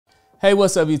Hey,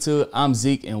 what's up YouTube? I'm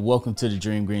Zeke and welcome to the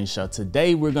Dream Green Show.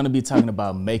 Today we're going to be talking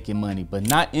about making money, but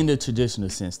not in the traditional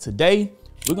sense. Today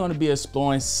we're going to be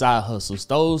exploring side hustles,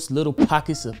 those little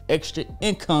pockets of extra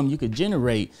income you could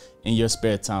generate in your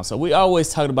spare time. So we always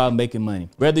talk about making money,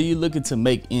 whether you're looking to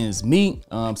make ends meet,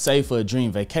 save for a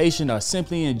dream vacation, or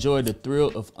simply enjoy the thrill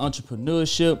of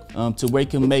entrepreneurship to where you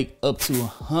can make up to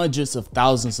hundreds of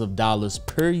thousands of dollars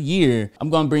per year. I'm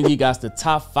going to bring you guys the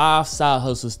top 5 side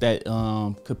hustles that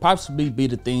could possibly be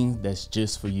the thing that's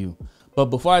just for you. But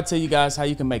before I tell you guys how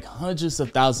you can make hundreds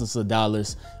of thousands of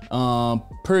dollars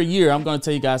per year, I'm going to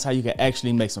tell you guys how you can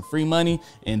actually make some free money.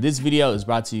 And this video is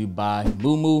brought to you by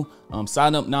Moomoo.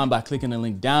 Sign up now by clicking the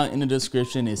link down in the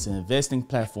description. It's an investing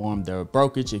platform. They're a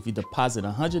brokerage. If you deposit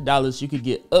 $100, you could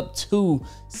get up to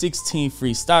 16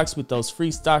 free stocks. With those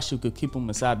free stocks, you could keep them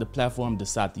inside the platform,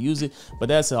 decide to use it. But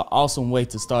that's an awesome way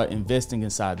to start investing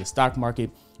inside the stock market,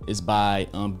 is by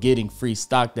getting free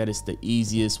stock. That is the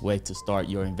easiest way to start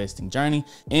your investing journey.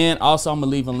 And also, I'm gonna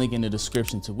leave a link in the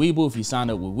description to Webull. If you sign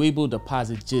up with Webull,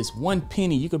 deposit just 1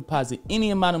 penny. You can deposit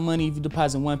any amount of money. If you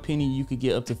deposit 1 penny, you could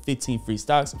get up to 15 free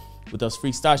stocks. With those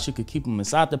free stocks, you could keep them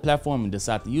inside the platform and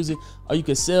decide to use it, or you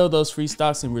could sell those free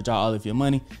stocks and withdraw all of your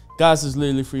money. Guys, it's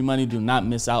literally free money. Do not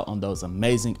miss out on those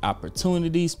amazing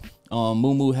opportunities.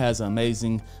 Moomoo has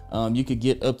amazing, you could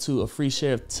get up to a free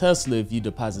share of Tesla if you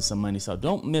deposit some money. So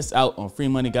don't miss out on free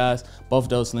money, guys. Both of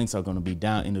those links are going to be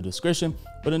down in the description.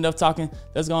 But enough talking,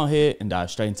 let's go ahead and dive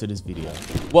straight into this video.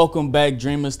 Welcome back,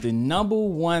 dreamers. The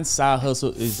 #1 side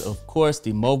hustle is, of course,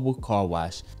 the mobile car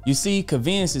wash. You see,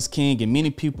 convenience is king, and many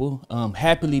people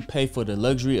happily pay for the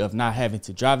luxury of not having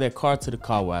to drive their car to the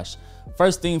car wash.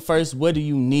 First thing first, what do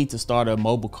you need to start a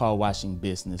mobile car washing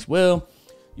business? Well,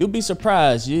 you'll be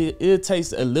surprised. It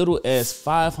takes as little as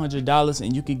 $500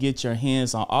 and you can get your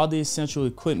hands on all the essential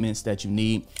equipments that you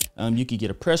need. You can get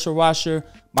a pressure washer,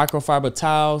 microfiber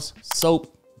towels,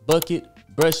 soap, bucket,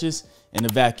 brushes, and a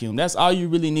vacuum. That's all you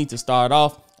really need to start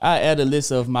off. I add a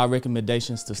list of my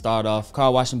recommendations to start off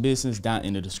car washing business down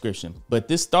in the description. But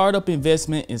this startup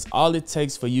investment is all it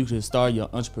takes for you to start your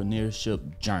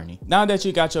entrepreneurship journey. Now that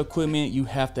you got your equipment, you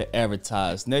have to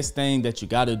advertise. Next thing that you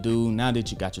got to do, now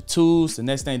that you got your tools, the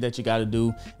next thing that you got to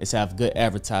do is have good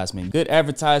advertisement. Good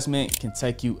advertisement can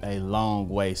take you a long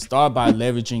way. Start by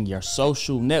leveraging your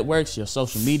social networks, your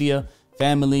social media,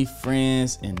 family,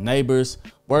 friends, and neighbors.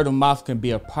 Word of mouth can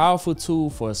be a powerful tool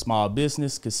for a small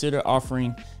business. Consider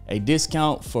offering a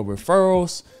discount for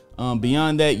referrals.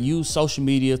 Beyond that, use social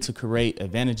media to create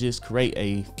advantages. Create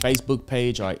a Facebook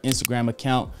page or an Instagram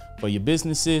account for your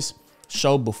businesses.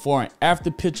 Show before and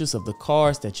after pictures of the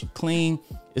cars that you clean.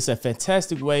 It's a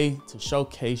fantastic way to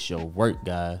showcase your work,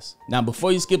 guys. Now,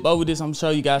 before you skip over this, I'm gonna show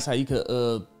you guys how you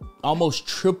could almost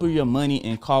triple your money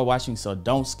in car washing. So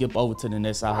don't skip over to the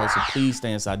next side hustle. Please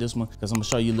stay inside this one, because I'm gonna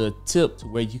show you a little tip to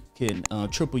where you can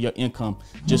triple your income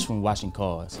just from washing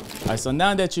cars. All right, so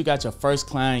now that you got your first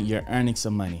client, you're earning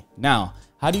some money. Now,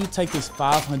 how do you take this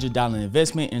 $500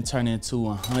 investment and turn it into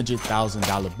a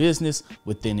 $100,000 business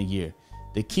within a year?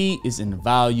 The key is in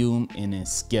volume and in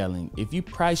scaling. If you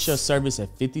price your service at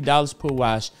 $50 per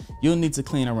wash, you'll need to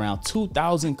clean around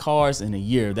 2,000 cars in a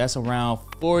year. That's around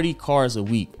 40 cars a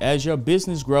week. As your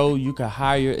business grows, you can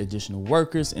hire additional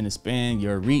workers and expand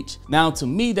your reach. Now, to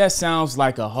me, that sounds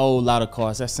like a whole lot of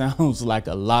cars. That sounds like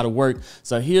a lot of work.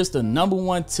 So here's the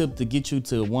 #1 tip to get you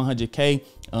to 100K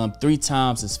 3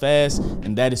 times as fast,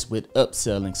 and that is with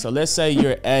upselling. So let's say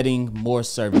you're adding more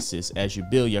services. As you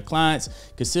build your clients,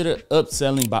 consider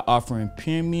upselling by offering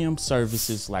premium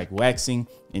services like waxing,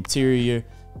 interior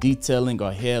detailing,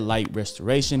 or headlight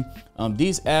restoration.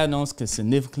 These add-ons can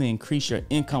significantly increase your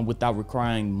income without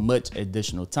requiring much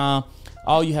additional time.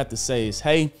 All you have to say is,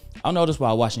 hey, I noticed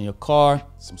while washing your car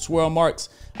some swirl marks.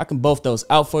 I can buff those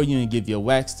out for you and give you a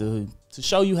wax to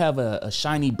show you have a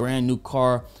shiny brand new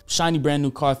car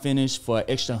finish for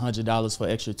extra $100, for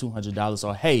extra $200.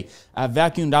 Or hey, I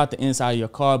vacuumed out the inside of your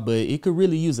car, but it could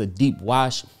really use a deep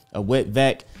wash, a wet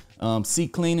vac, seat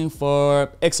cleaning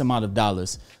for X amount of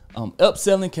dollars.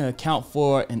 Upselling can account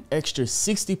for an extra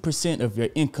 60% of your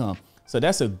income. So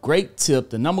that's a great tip,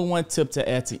 the #1 tip to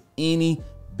add to any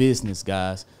business,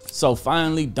 guys. So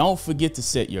finally, don't forget to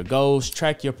set your goals,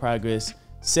 track your progress.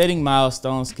 Setting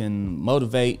milestones can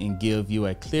motivate and give you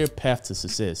a clear path to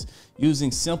success.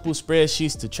 Using simple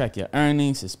spreadsheets to track your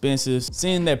earnings, expenses,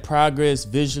 seeing that progress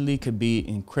visually could be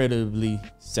incredibly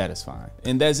satisfying.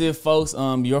 And that's it, folks.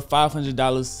 Your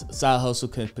 $500 side hustle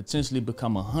can potentially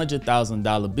become a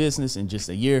 $100,000 business in just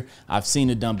a year. I've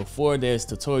seen it done before. There's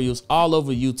tutorials all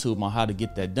over YouTube on how to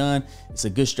get that done. It's a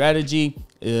good strategy.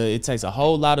 It takes a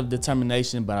whole lot of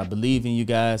determination, but I believe in you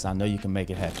guys. I know you can make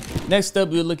it happen. Next up,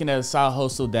 we're looking at a side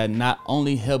hustle that not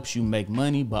only helps you make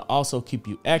money, but also keep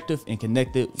you active and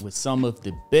connected with some of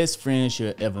the best friends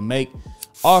you'll ever make.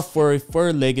 Our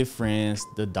fur-legged friends,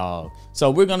 the dog.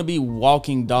 So we're gonna be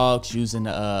walking dogs using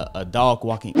a dog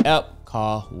walking app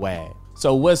called WAG.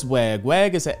 So what's WAG?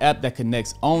 WAG is an app that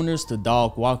connects owners to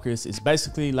dog walkers. It's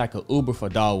basically like an Uber for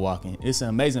dog walking. It's an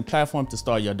amazing platform to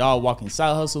start your dog walking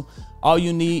side hustle. All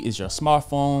you need is your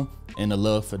smartphone and a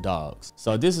love for dogs.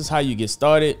 So this is how you get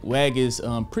started. WAG is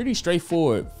pretty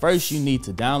straightforward. First, you need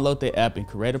to download the app and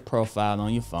create a profile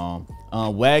on your phone.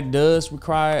 WAG does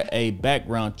require a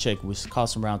background check, which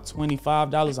costs around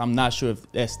 $25. I'm not sure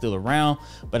if that's still around,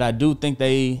 but I do think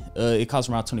it costs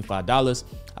around $25.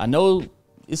 I know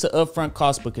it's an upfront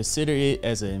cost, but consider it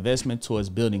as an investment towards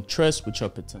building trust with your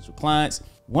potential clients.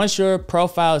 Once your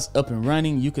profile is up and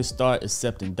running, you can start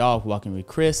accepting dog walking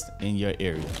requests in your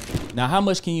area. Now, how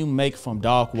much can you make from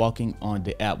dog walking on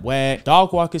the app WAG?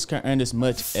 Dog walkers can earn as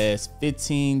much as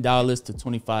 $15 to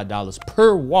 $25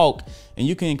 per walk, and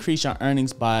you can increase your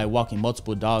earnings by walking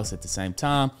multiple dogs at the same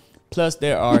time. Plus,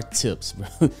 there are tips.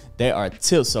 There are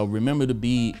tips, so remember to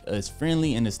be as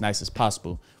friendly and as nice as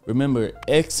possible. Remember,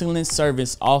 excellent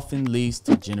service often leads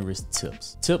to generous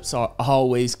tips. Tips are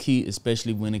always key,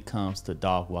 especially when it comes to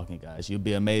dog walking, guys. You'll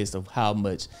be amazed of how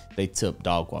much they tip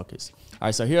dog walkers. All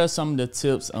right, so here are some of the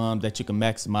tips that you can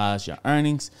maximize your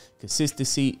earnings.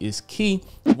 Consistency is key.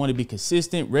 You want to be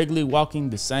consistent. Regularly walking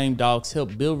the same dogs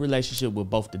help build relationship with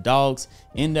both the dogs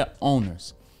and their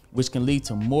owners, which can lead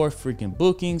to more frequent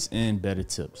bookings and better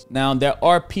tips. Now, there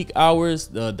are peak hours.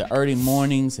 The early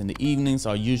mornings and the evenings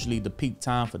are usually the peak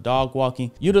time for dog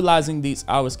walking. Utilizing these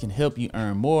hours can help you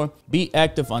earn more. Be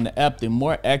active on the app. The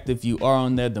more active you are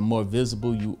on there, the more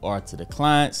visible you are to the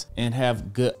clients, and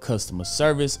have good customer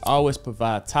service. Always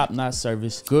provide top-notch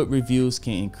service. Good reviews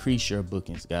can increase your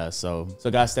bookings, guys. So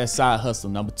guys, that's side hustle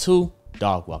number 2.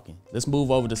 Dog walking. Let's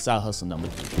move over to side hustle number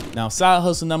 3. Now, side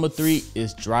hustle number 3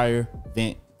 is dryer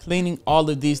vent cleaning. All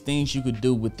of these things you could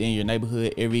do within your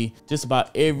neighborhood. Just about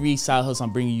every side hustle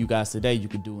I'm bringing you guys today, you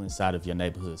could do inside of your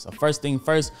neighborhood. So first thing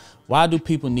first, why do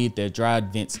people need their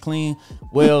dried vents clean?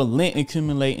 Well, lint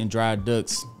accumulate in dry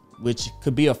ducts, which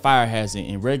could be a fire hazard,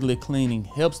 and regular cleaning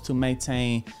helps to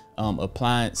maintain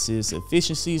appliances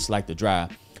efficiencies like the dryer.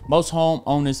 Most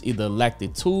homeowners either lack the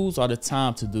tools or the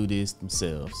time to do this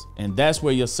themselves, and that's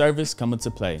where your service comes into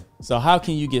play. So how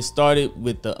can you get started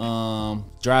with the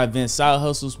dry vent side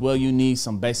hustles? Well, you need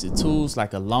some basic tools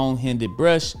like a long-handled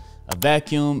brush, a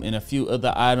vacuum, and a few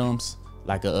other items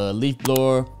like a leaf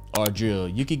blower or drill.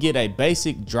 You could get a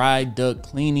basic dry duct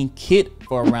cleaning kit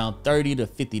for around $30 to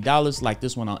 $50, like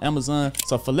this one on Amazon.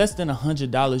 So for less than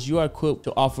 $100, you are equipped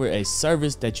to offer a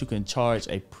service that you can charge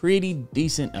a pretty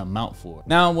decent amount for.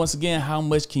 Now, once again, how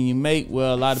much can you make?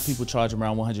 Well, a lot of people charge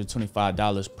around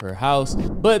 $125 per house,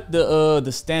 but the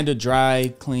standard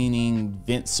dry cleaning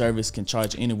vent service can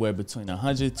charge anywhere between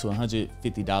 $100 to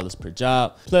 $150 per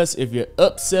job. Plus, if you're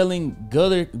upselling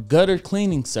gutter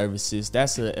cleaning services,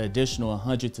 that's an additional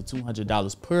 $100 to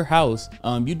 $200 per house.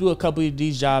 You do a couple of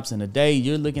these jobs in a day,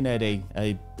 you're looking at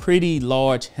a pretty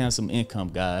large, handsome income,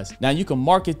 guys. Now, you can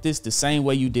market this the same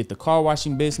way you did the car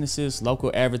washing businesses.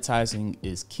 Local advertising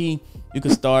is key. You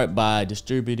can start by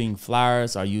distributing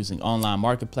flyers or using online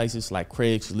marketplaces like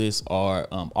Craigslist or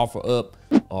OfferUp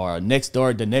or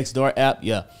Nextdoor, the Nextdoor app.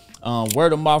 Yeah.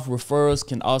 Word of mouth referrals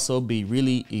can also be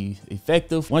really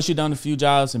effective. Once you've done a few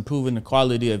jobs improving the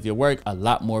quality of your work, a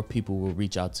lot more people will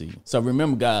reach out to you. So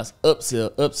remember, guys,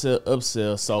 upsell, upsell,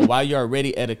 upsell. So while you're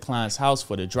already at a client's house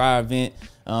for the dryer vent,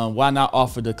 why not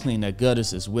offer to clean their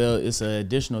gutters as well? It's an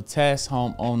additional task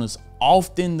homeowners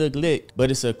often neglect, but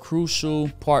it's a crucial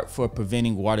part for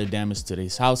preventing water damage to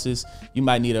these houses. You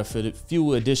might need a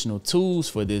few additional tools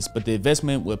for this, but the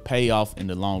investment will pay off in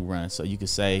the long run. So you could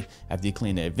say, after you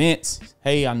clean the vents,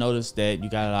 hey, I noticed that you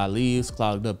got a lot of leaves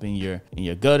clogged up in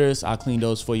your gutters. I'll clean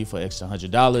those for you for extra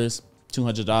 $100,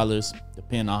 $200,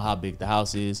 depending on how big the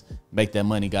house is. Make that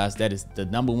money, guys. That is the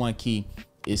 #1 key,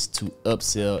 is to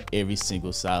upsell every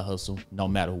single side hustle, no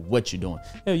matter what you're doing.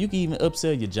 Hell, you can even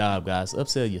upsell your job, guys.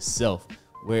 Upsell yourself.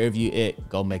 Wherever you at,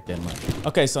 go make that money.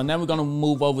 Okay, so now we're gonna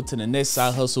move over to the next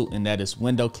side hustle, and that is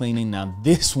window cleaning. Now,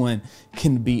 this one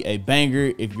can be a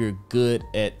banger if you're good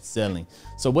at selling.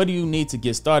 So what do you need to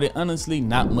get started? Honestly,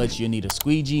 not much. You need a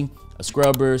squeegee, a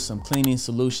scrubber, some cleaning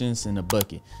solutions, and a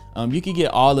bucket. You can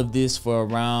get all of this for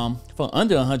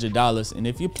under $100. And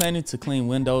if you're planning to clean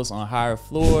windows on higher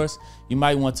floors, you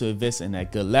might want to invest in a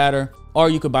good ladder, or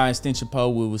you could buy an extension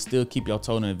pole, which will still keep your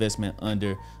total investment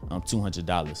under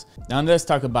 $200. Now let's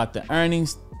talk about the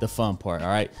earnings, the fun part. All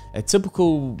right, a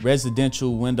typical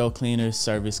residential window cleaner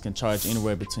service can charge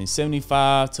anywhere between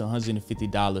 $75 to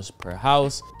 $150 per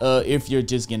house. If you're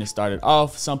just getting started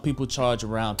off, some people charge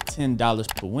around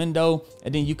 $10 per window,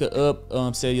 and then you could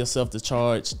sell yourself to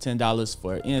charge $10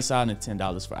 for inside and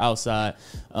 $10 for outside.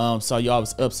 So you're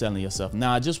always upselling yourself.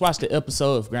 Now I just watched the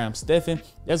episode of Graham Stephan.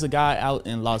 There's a guy out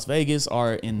in Las Vegas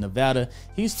or in Nevada.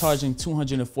 He's charging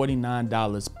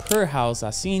 $249 per house.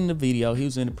 I seen the video. He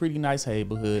was in a pretty nice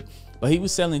neighborhood, but he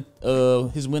was selling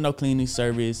his window cleaning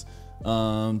service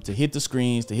to hit the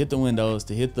screens, to hit the windows,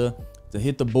 to hit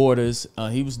the borders.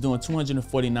 He was doing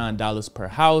 $249 per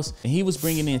house, and he was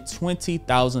bringing in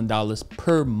 $20,000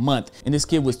 per month. And this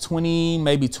kid was 20,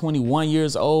 maybe 21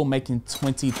 years old, making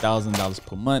 $20,000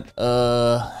 per month.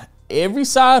 Every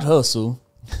side hustle,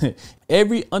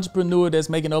 every entrepreneur that's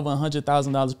making over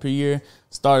 $100,000 per year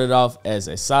started off as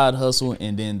a side hustle,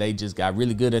 and then they just got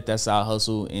really good at that side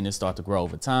hustle, and it started to grow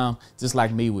over time. Just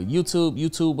like me with YouTube.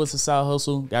 YouTube was a side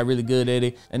hustle, got really good at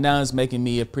it, and now it's making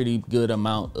me a pretty good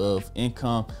amount of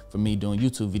income for me doing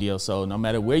YouTube videos. So no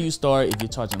matter where you start, if you're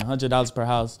charging $100 per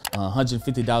house,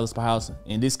 $150 per house,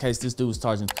 in this case, this dude was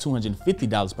charging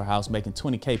 $250 per house, making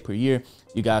 $20K per year.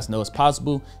 You guys know it's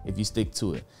possible if you stick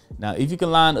to it. Now, if you can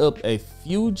line up a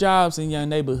few jobs in your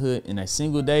neighborhood in a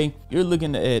single day, you're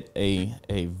looking at a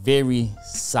very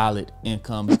solid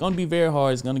income. It's gonna be very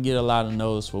hard. It's gonna get a lot of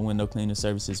no's for window cleaning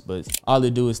services, but all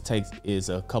it do is take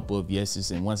a couple of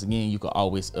yeses, and once again, you can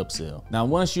always upsell. Now,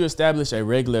 once you establish a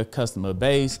regular customer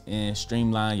base and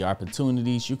streamline your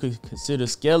opportunities, you could consider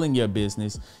scaling your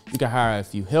business. You can hire a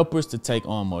few helpers to take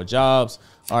on more jobs,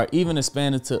 or even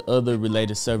expand into other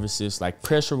related services like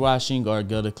pressure washing or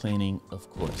gutter cleaning, of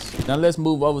course. Now let's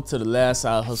move over to the last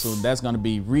side hustle. That's gonna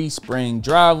be respraying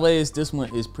driveways. This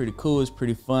one is pretty cool, it's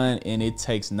pretty fun, and it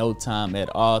takes no time at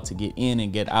all to get in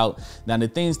and get out. Now the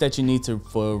things that you need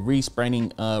for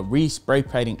respray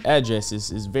painting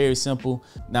addresses is very simple.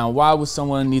 Now why would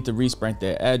someone need to respray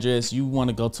their address? You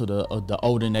wanna go to the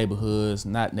older neighborhoods,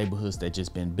 not neighborhoods that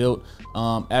just been built.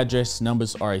 Address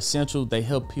numbers are essential. They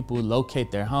help people locate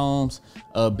their homes,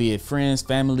 be it friends,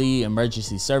 family,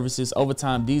 emergency services. Over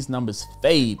time, these numbers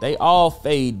fade. They all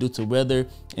fade due to weather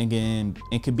and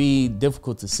can be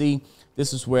difficult to see.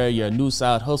 This is where your new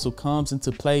side hustle comes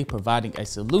into play, providing a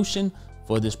solution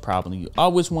for this problem. You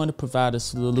always want to provide a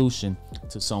solution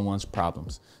to someone's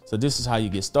problems. So this is how you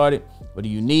get started. What do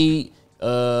you need?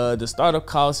 The startup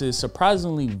cost is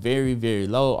surprisingly very, very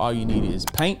low. All you need is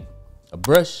paint, a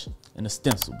brush, and a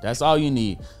stencil. That's all you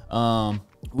need.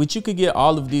 Which you could get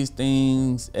all of these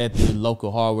things at the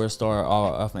local hardware store or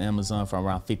off of Amazon for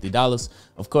around $50.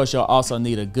 Of course, you'll also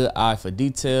need a good eye for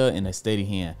detail and a steady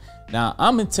hand. Now,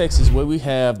 I'm in Texas, where we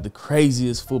have the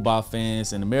craziest football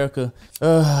fans in America.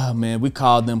 Man, we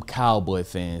call them cowboy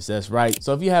fans. That's right.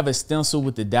 So if you have a stencil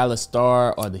with the Dallas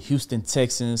Star or the Houston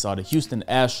Texans or the Houston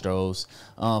Astros,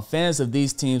 fans of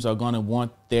these teams are going to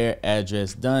want their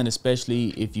address done, especially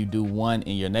if you do one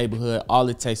in your neighborhood. All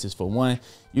it takes is for one.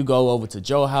 You go over to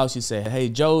Joe's house, you say, hey,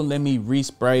 Joe, let me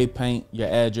respray paint your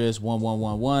address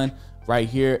 1111 right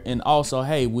here. And also,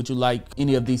 hey, would you like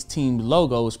any of these team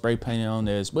logos spray painted on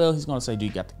there as well? He's gonna say, do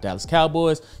you got the Dallas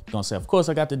Cowboys? You're gonna say, of course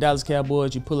I got the Dallas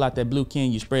Cowboys. You pull out that blue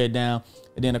can, you spray it down,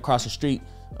 and then across the street,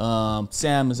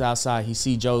 Sam is outside. He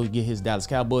see Joe get his Dallas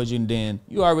Cowboys, and then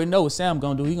you already know what Sam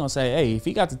gonna do. He gonna say, hey, if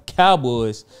he got the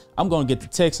Cowboys, I'm gonna get the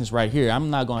Texans right here. I'm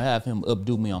not gonna have him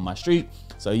updo me on my street.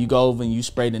 So you go over and you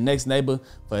spray the next neighbor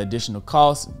for additional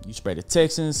costs. You spray the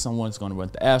Texans, someone's gonna run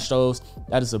the Astros.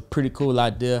 That is a pretty cool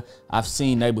idea. I've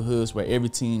seen neighborhoods where every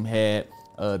team had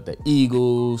the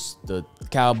Eagles, the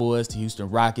Cowboys, the Houston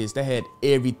Rockets. They had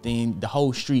everything. The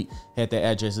whole street had their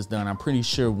addresses done. I'm pretty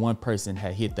sure one person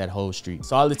had hit that whole street.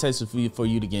 So all it takes is for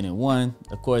you to get in one.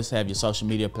 Of course, have your social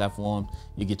media platform.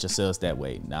 You get your sales that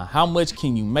way. Now, how much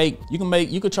can you make?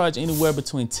 You could charge anywhere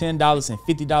between $10 and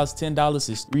 $50. $10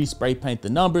 is respray paint the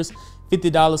numbers.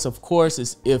 $50, of course,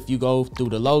 is if you go through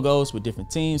the logos with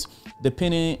different teams.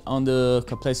 Depending on the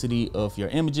complexity of your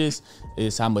images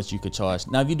is how much you could charge.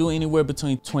 Now, if you do anywhere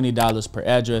between $20 per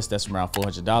address, that's around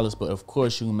 $400. But of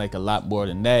course, you can make a lot more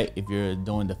than that if you're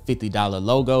doing the $50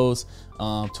 logos.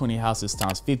 20 houses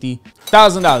times 50,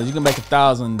 $1,000. You can make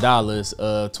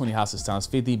 $1,000, 20 houses times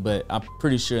 50. But I'm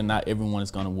pretty sure not everyone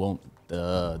is gonna want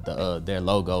their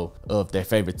logo of their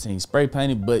favorite team spray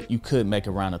painted, but you could make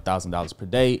around $1,000 per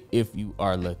day if you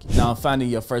are lucky. Now, finding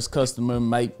your first customer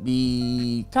might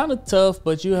be kind of tough,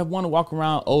 but you want to walk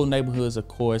around old neighborhoods, of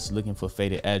course, looking for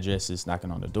faded addresses,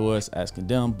 knocking on the doors, asking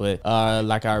them. But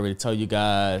like I already told you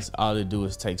guys, all they do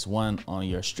is takes one on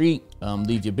your street,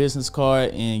 leave your business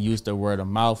card, and use the word of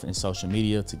mouth and social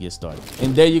media to get started.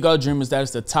 And there you go, dreamers. That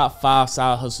is the top 5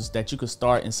 side hustles that you can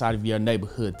start inside of your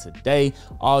neighborhood today.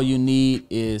 All you need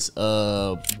is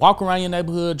walk around your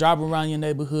neighborhood, drive around your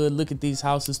neighborhood, look at these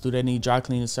houses. Do they need dry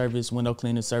cleaning service, window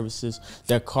cleaning services,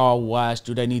 their car wash?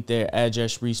 Do they need their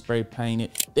address respray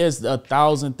painted? There's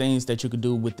 1,000 things that you could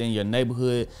do within your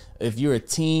neighborhood. If you're a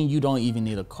teen, you don't even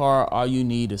need a car. All you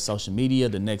need is social media,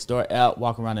 the Nextdoor app,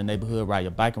 walk around the neighborhood, ride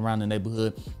your bike around the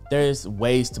neighborhood. There's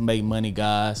ways to make money,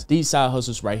 guys. These side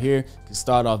hustles right here can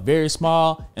start off very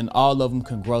small, and all of them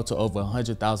can grow to over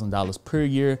 $100,000 per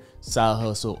year side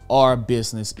hustle or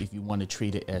business if you want to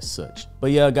treat it as such.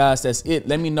 But yeah, guys, that's it.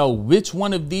 Let me know which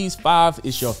one of these 5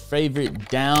 is your favorite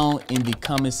down in the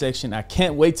comment section. I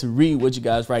can't wait to read what you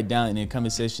guys write down in the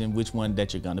comment section, which one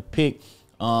that you're gonna pick.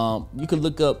 You can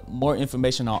look up more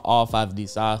information on all 5 of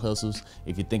these side hustles.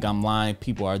 If you think I'm lying,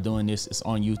 people are doing this. It's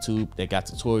on YouTube. They got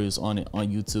tutorials on it on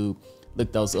YouTube.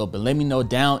 Look those up, but let me know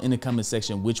down in the comment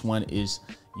section which one is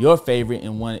your favorite,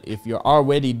 and one if you're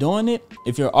already doing it.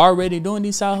 If you're already doing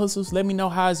these side hustles, let me know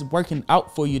how it's working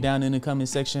out for you down in the comment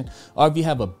section. Or if you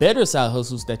have a better side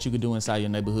hustles that you could do inside your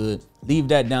neighborhood, leave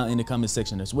that down in the comment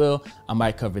section as well. I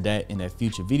might cover that in a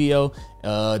future video.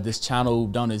 This channel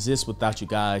don't exist without you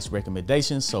guys'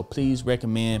 recommendations, so please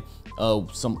recommend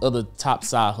some other top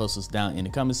side hustles down in the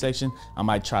comment section. I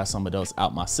might try some of those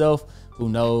out myself. Who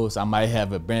knows, I might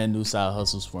have a brand new side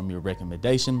hustles from your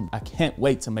recommendation. I can't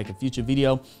wait to make a future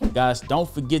video. Guys, don't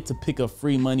forget to pick up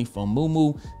free money from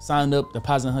Moo. Sign up,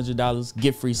 deposit $100,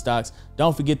 get free stocks.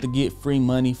 Don't forget to get free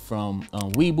money from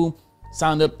Weeble.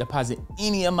 Sign up, deposit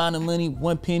any amount of money,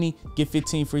 1 penny, get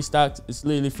 15 free stocks. It's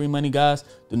literally free money, guys.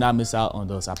 Do not miss out on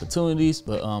those opportunities.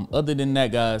 But other than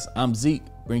that, guys, I'm Zeke,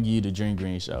 bringing you the Dream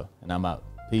Green Show, and I'm out.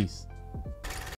 Peace.